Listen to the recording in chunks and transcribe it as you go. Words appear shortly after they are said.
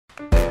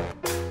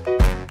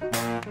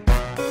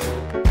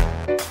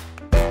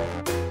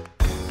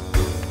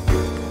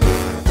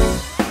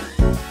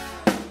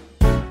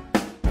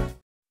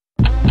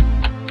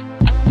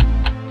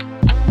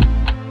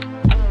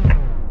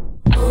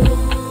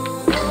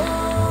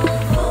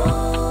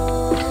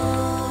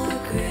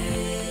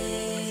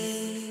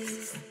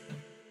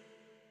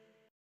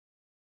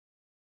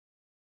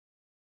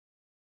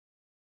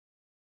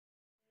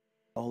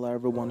all I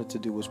ever wanted to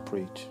do was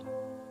preach.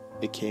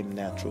 It came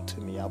natural to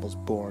me. I was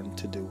born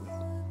to do it.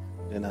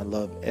 And I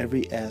love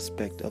every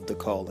aspect of the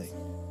calling,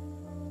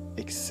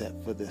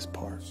 except for this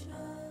part.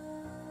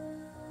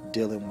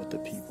 Dealing with the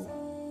people.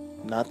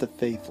 Not the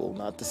faithful,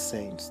 not the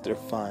saints. They're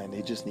fine.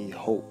 They just need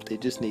hope. They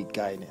just need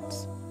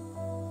guidance.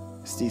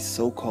 It's these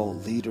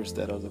so-called leaders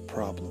that are the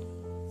problem.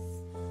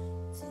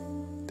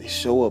 They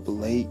show up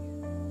late.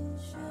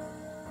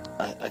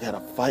 I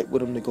gotta fight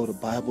with them to go to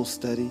Bible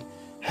study.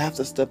 Half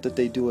the stuff that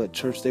they do at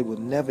church, they would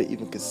never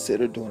even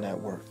consider doing at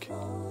work.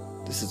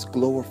 This is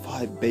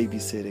glorified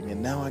babysitting,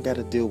 and now I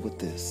gotta deal with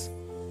this.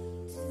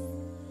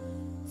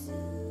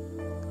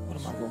 What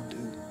am I gonna do?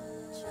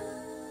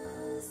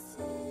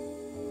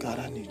 God,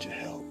 I need your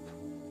help.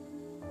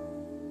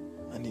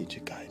 I need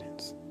your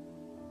guidance.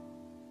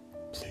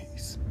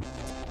 Please.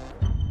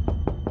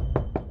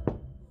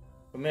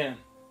 Come in.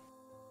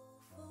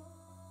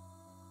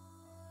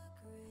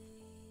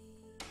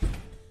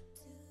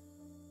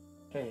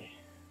 Hey.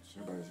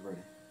 Everybody's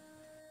ready.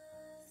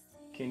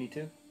 Kenny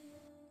too?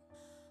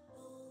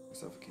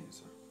 What's up for Kenny,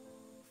 sir?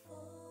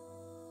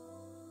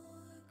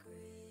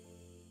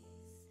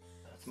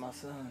 That's my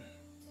son.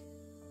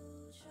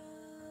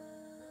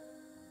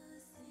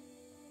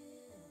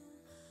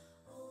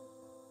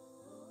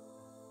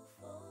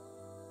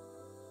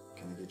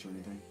 Can I get you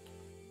anything?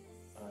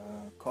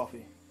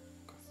 Coffee.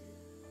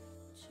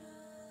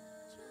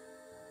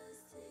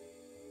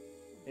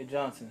 Hey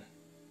Johnson.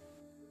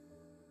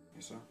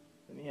 Yes, sir.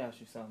 Let me ask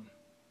you something.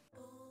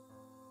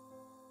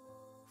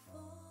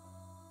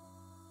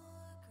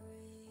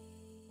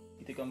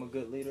 You think I'm a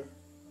good leader?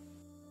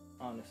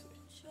 Honestly.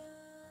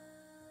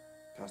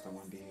 Pastor, I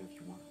want to be here if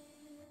you want.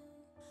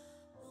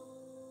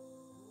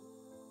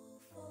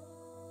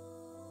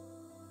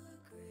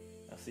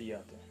 I'll see you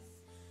out there.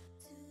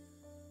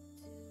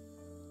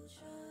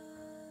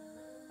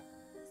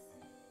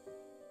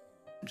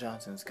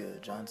 Johnson's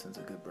good. Johnson's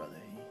a good brother.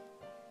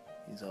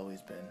 He's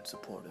always been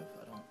supportive.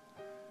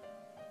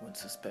 Wouldn't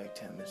suspect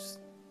him.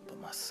 But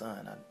my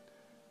son,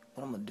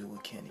 what I'm gonna do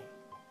with Kenny?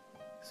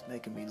 It's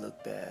making me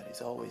look bad.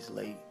 He's always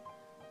late.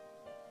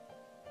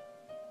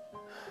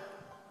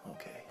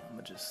 Okay, I'm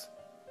gonna just,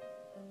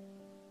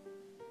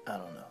 I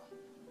don't know.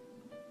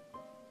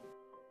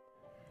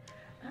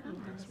 I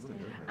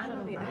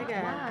don't know.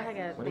 I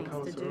got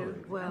things to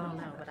do. Well, I don't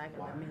know, but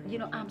you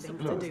know, I'm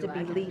supposed to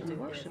be leading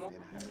worship.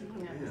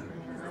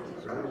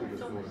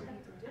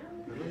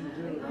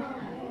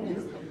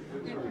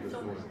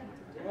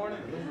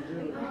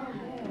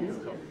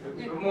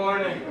 Good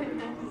morning.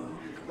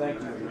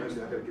 Thank you.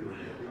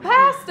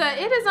 Pastor,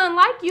 it is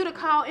unlike you to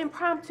call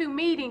impromptu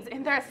meetings,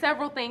 and there are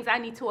several things I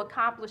need to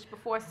accomplish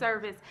before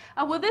service.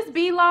 Will this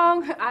be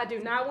long? I do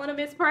not want to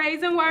miss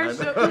praise and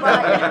worship.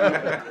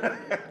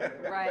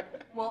 Right.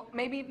 Well,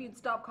 maybe if you'd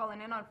stop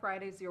calling in on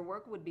Fridays, your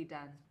work would be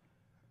done.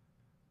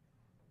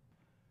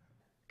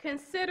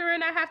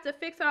 Considering I have to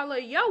fix all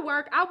of your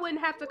work, I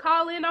wouldn't have to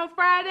call in on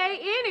Friday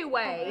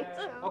anyway.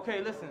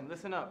 Okay,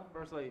 listen up.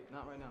 First lady,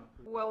 not right now.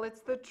 Well,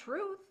 it's the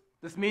truth.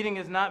 This meeting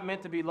is not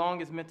meant to be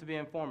long, it's meant to be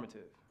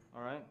informative.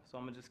 All right? So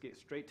I'm gonna just get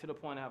straight to the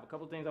point. I have a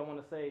couple things I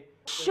want to say.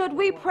 Should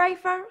we pray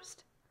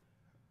first?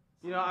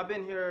 You know, I've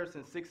been here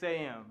since 6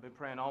 a.m., been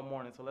praying all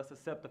morning, so let's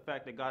accept the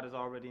fact that God is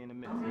already in the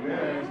midst.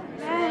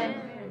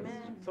 Amen.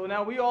 So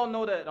now we all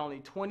know that only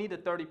 20 to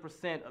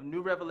 30% of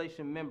New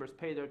Revelation members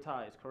pay their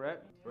tithes,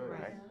 correct?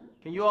 Right.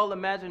 Can you all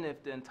imagine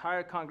if the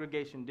entire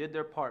congregation did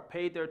their part,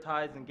 paid their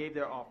tithes, and gave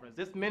their offerings?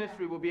 This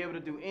ministry will be able to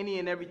do any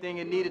and everything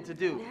it needed to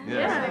do.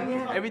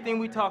 Yes. Everything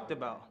we talked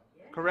about,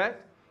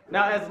 correct?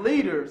 Now, as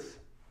leaders,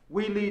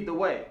 we lead the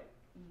way,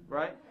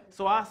 right?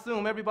 So I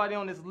assume everybody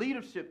on this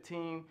leadership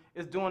team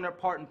is doing their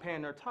part and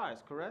paying their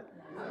tithes, correct?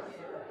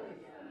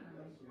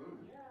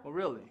 Well,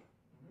 really?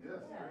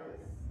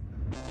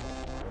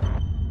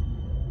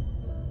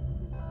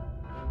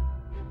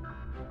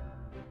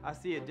 I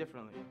see it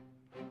differently.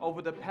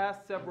 Over the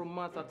past several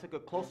months, I took a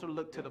closer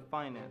look to the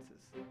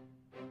finances,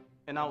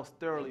 and I was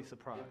thoroughly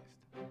surprised.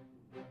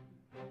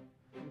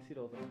 Let me see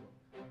those envelopes.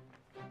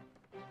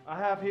 I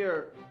have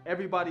here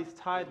everybody's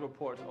tithe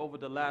reports over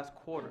the last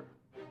quarter.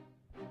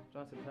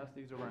 Johnson, pass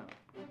these around.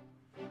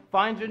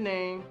 Find your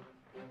name,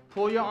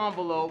 pull your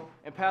envelope,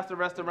 and pass the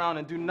rest around,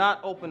 and do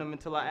not open them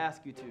until I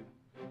ask you to.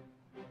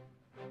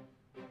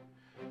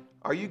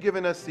 Are you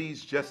giving us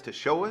these just to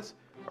show us?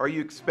 Or are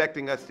you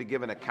expecting us to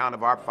give an account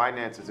of our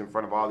finances in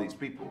front of all these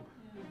people?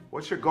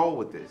 What's your goal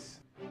with this?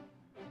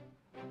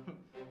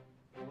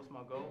 What's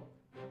my goal?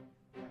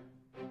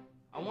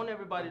 I want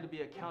everybody to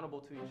be accountable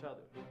to each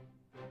other.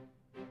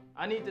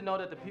 I need to know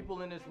that the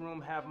people in this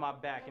room have my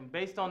back, and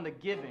based on the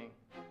giving,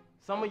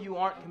 some of you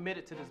aren't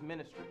committed to this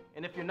ministry.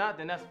 And if you're not,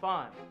 then that's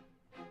fine.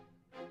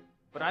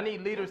 But I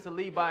need leaders to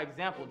lead by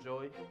example,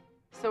 Joey.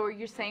 So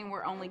you're saying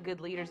we're only good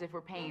leaders if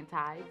we're paying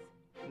tithes?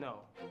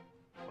 No.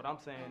 What I'm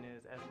saying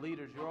is, as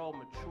leaders, you're all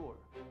mature.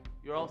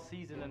 You're all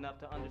seasoned enough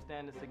to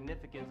understand the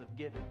significance of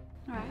giving.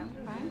 Right.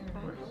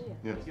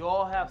 Yes. You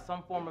all have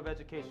some form of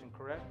education,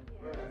 correct?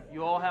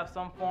 You all have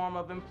some form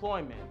of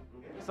employment.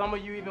 Some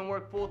of you even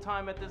work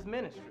full-time at this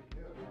ministry.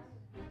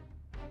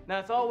 Now,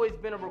 it's always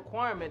been a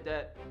requirement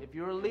that if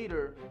you're a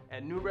leader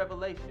at New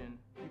Revelation,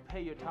 you pay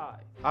your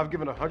tithe. I've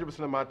given 100%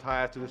 of my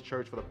tithes to this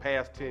church for the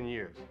past 10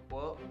 years.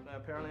 Well,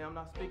 apparently I'm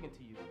not speaking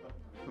to you.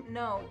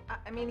 No,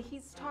 I mean,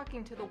 he's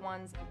talking to the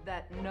ones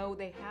that know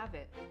they have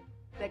it,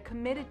 that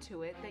committed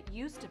to it, that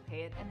used to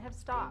pay it and have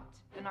stopped,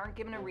 and aren't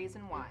given a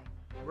reason why.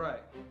 Right.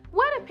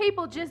 What if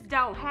people just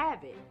don't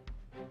have it?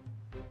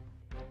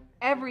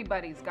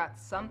 Everybody's got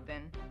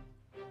something.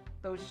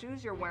 Those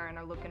shoes you're wearing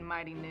are looking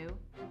mighty new.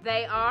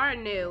 They are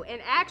new,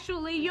 and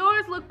actually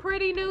yours look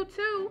pretty new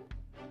too.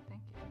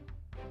 Thank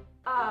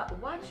you.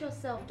 Watch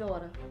yourself,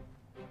 daughter.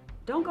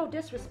 Don't go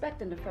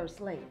disrespecting the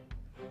First Lady.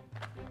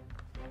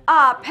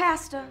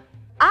 Pastor,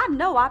 I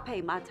know I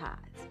pay my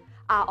tithes.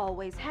 I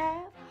always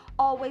have,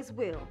 always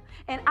will.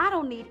 And I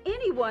don't need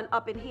anyone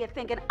up in here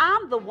thinking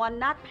I'm the one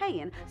not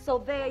paying. So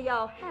there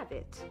y'all have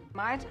it.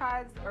 My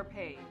tithes are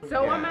paid.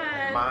 So am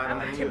I.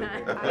 Mine and you.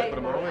 Put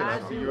them all in.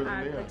 I see yours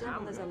in The there.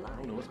 devil is a liar.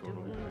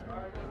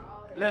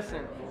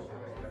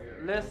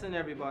 Listen,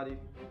 everybody.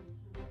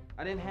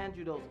 I didn't hand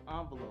you those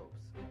envelopes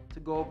to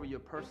go over your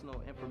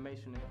personal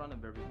information in front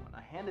of everyone.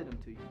 I handed them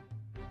to you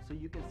so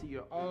you can see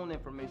your own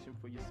information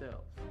for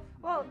yourselves.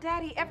 Well,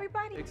 Daddy,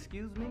 everybody...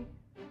 Excuse me?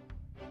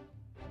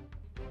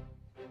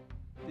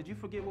 Did you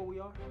forget what we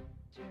are?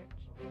 Church.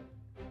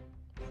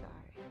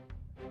 Sorry.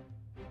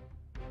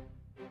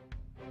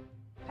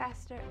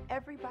 Pastor,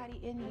 everybody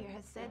in here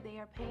has said they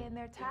are paying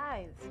their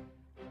tithes.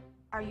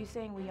 Are you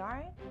saying we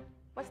aren't?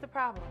 What's the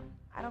problem?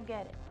 I don't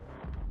get it.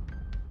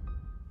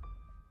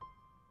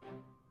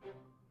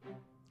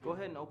 Go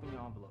ahead and open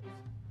your envelopes.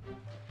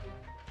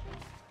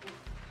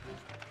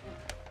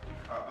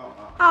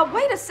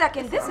 Wait a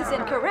second. This is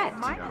incorrect.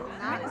 Mine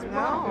is The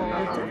wrong.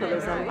 devil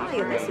is a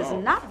liar. This is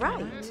not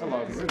right. This is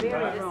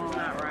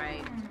not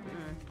right.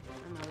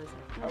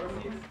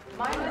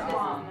 Mine is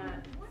wrong.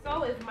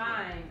 So is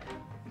mine.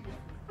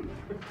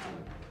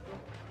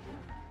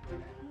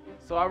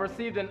 So I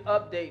received an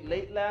update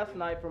late last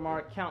night from our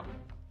accountant.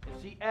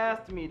 And she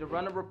asked me to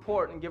run a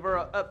report and give her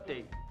an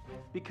update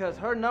because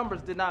her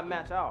numbers did not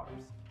match ours.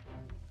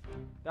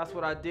 That's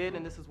what I did,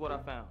 and this is what I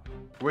found.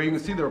 Where you can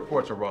see the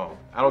reports are wrong.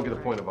 I don't get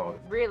the point of all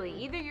this. Really,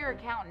 either your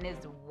accountant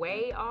is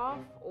way off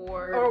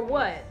or... Or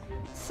what?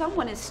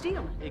 Someone is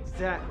stealing.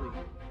 Exactly.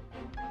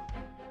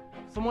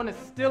 Someone is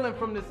stealing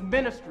from this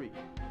ministry.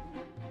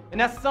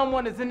 And that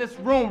someone is in this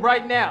room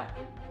right now.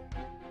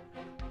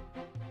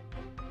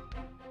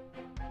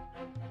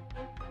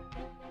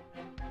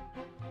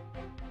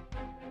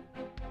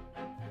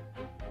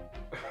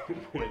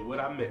 Wait, what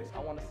I missed? I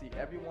want to see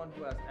everyone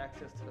who has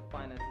access to the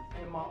finances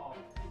in my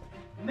office.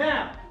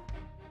 Now!